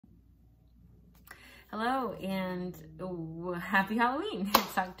Hello and happy Halloween.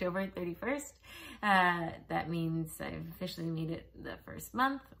 It's October 31st. That means I've officially made it the first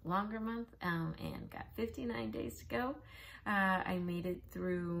month, longer month, and got 59 days to go. I made it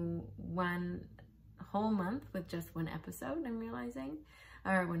through one whole month with just one episode, I'm realizing,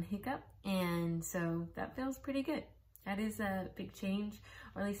 or one hiccup, and so that feels pretty good. That is a big change,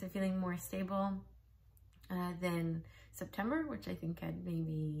 or at least I'm feeling more stable than September, which I think had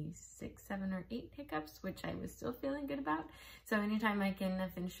maybe 6, 7, or 8 hiccups, which I was still feeling good about. So anytime I can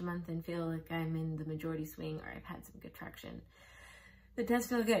finish a month and feel like I'm in the majority swing or I've had some good traction, it does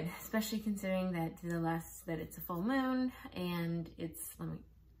feel good, especially considering that it's a full moon and it's,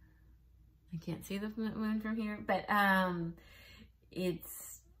 I can't see the moon from here, but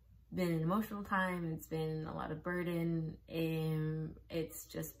it's been an emotional time. It's been a lot of burden, and it's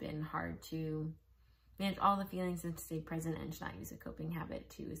just been hard to manage all the feelings and to stay present and to not use a coping habit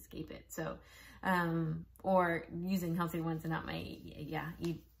to escape it. So, or using healthy ones and not my,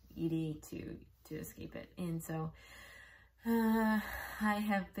 ED to escape it. And so, I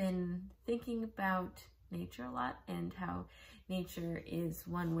have been thinking about nature a lot and how nature is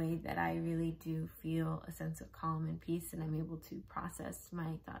one way that I really do feel a sense of calm and peace, and I'm able to process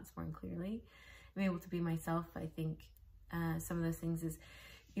my thoughts more clearly. I'm able to be myself. I think some of those things is,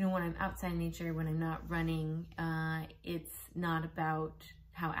 when I'm outside nature, when I'm not running, it's not about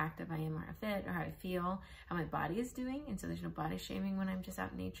how active I am or how fit or how I feel, how my body is doing. And so there's no body shaming when I'm just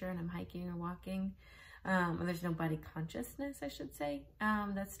out in nature and I'm hiking or walking. Or there's no body consciousness, I should say,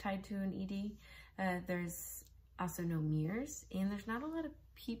 that's tied to an ED. There's also no mirrors, and there's not a lot of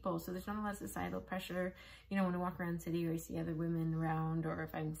people, so there's not a lot of societal pressure. When I walk around the city or I see other women around, or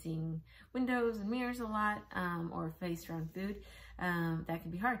if I'm seeing windows and mirrors a lot, or faced around food, that can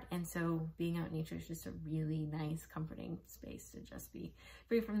be hard. And so being out in nature is just a really nice, comforting space to just be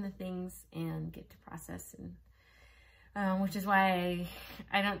free from the things and get to process. And which is why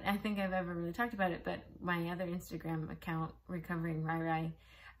I think I've ever really talked about it, but my other Instagram account, Recovering Rai,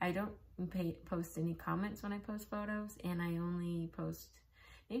 I don't post any comments when I post photos, and I only post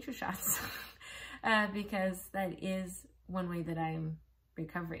nature shots because that is one way that I'm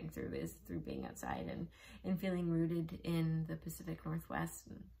recovering through, is through being outside and feeling rooted in the Pacific Northwest.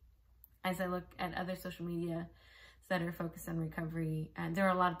 And as I look at other social media that are focused on recovery, there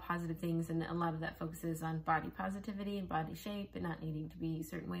are a lot of positive things, and a lot of that focuses on body positivity and body shape and not needing to be a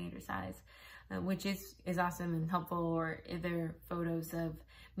certain weight or size, which is awesome and helpful. Or other photos of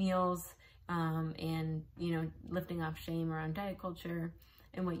meals and lifting off shame around diet culture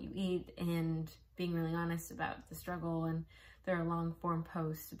and what you eat, and being really honest about the struggle. And there are long form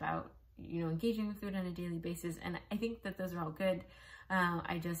posts about engaging with food on a daily basis, and I think that those are all good.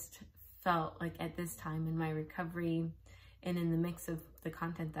 I just felt like at this time in my recovery and in the mix of the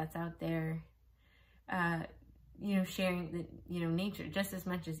content that's out there, sharing the nature just as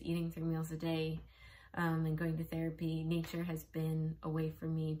much as eating 3 meals a day and going to therapy, nature has been a way for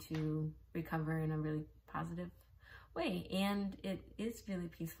me to recover in a really positive way, and it is really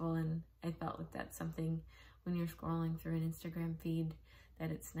peaceful. And I felt like that's something when you're scrolling through an Instagram feed,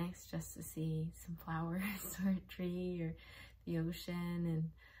 that it's nice just to see some flowers or a tree or the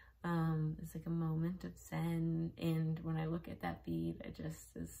ocean, and it's like a moment of zen. And when I look at that feed, it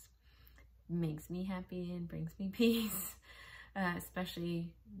just makes me happy and brings me peace,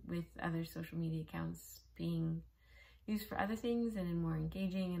 especially with other social media accounts being used for other things and more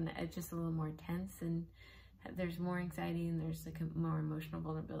engaging, and it's just a little more tense, and there's more anxiety, and there's like a more emotional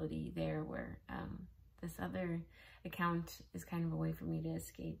vulnerability there, where this other account is kind of a way for me to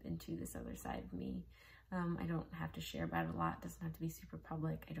escape into this other side of me. I don't have to share about it a lot. It doesn't have to be super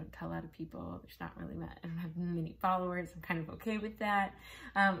public. I don't tell a lot of people. There's not really I don't have many followers. I'm kind of okay with that.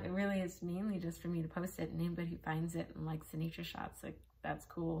 It really is mainly just for me to post it, and anybody who finds it and likes the nature shots, like, that's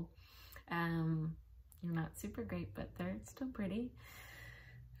cool. You're not super great, but they're still pretty.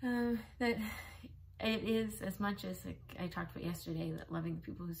 That it is, as much as I talked about yesterday, that loving the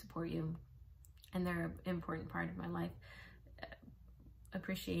people who support you, and they're an important part of my life.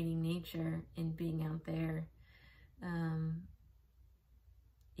 Appreciating nature and being out there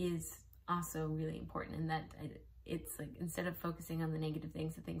is also really important, and that it's like, instead of focusing on the negative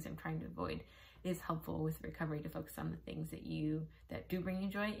things, the things I'm trying to avoid, it is helpful with recovery to focus on the things that do bring you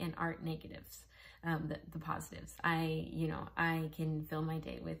joy and aren't negatives, the positives. I can fill my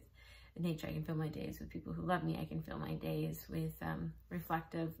day with nature. I can fill my days with people who love me. I can fill my days with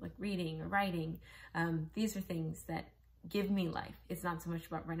reflective, like reading or writing. These are things that give me life. It's not so much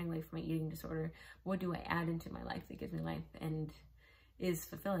about running away from my eating disorder. What do I add into my life that gives me life and is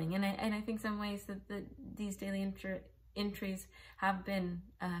fulfilling? And I think some ways that these daily entries have been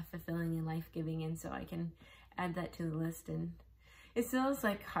fulfilling and life-giving, and so I can add that to the list. And it still is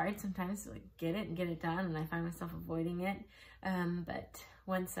like hard sometimes to like get it and get it done, and I find myself avoiding it. But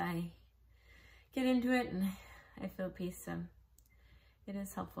once I get into it and I feel peace, it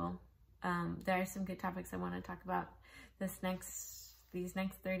is helpful. There are some good topics I want to talk about these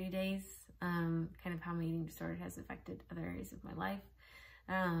next 30 days, kind of how my eating disorder has affected other areas of my life.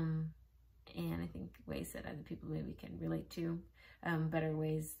 And I think ways that other people maybe can relate to, better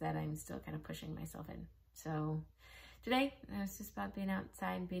ways that I'm still kind of pushing myself in. So today, it was just about being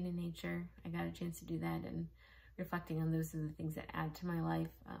outside, being in nature. I got a chance to do that and reflecting on those are the things that add to my life.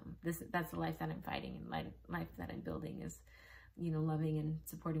 That's the life that I'm fighting, and life that I'm building is, you know, loving and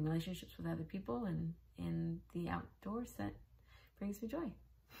supporting relationships with other people, and the outdoors that brings me joy.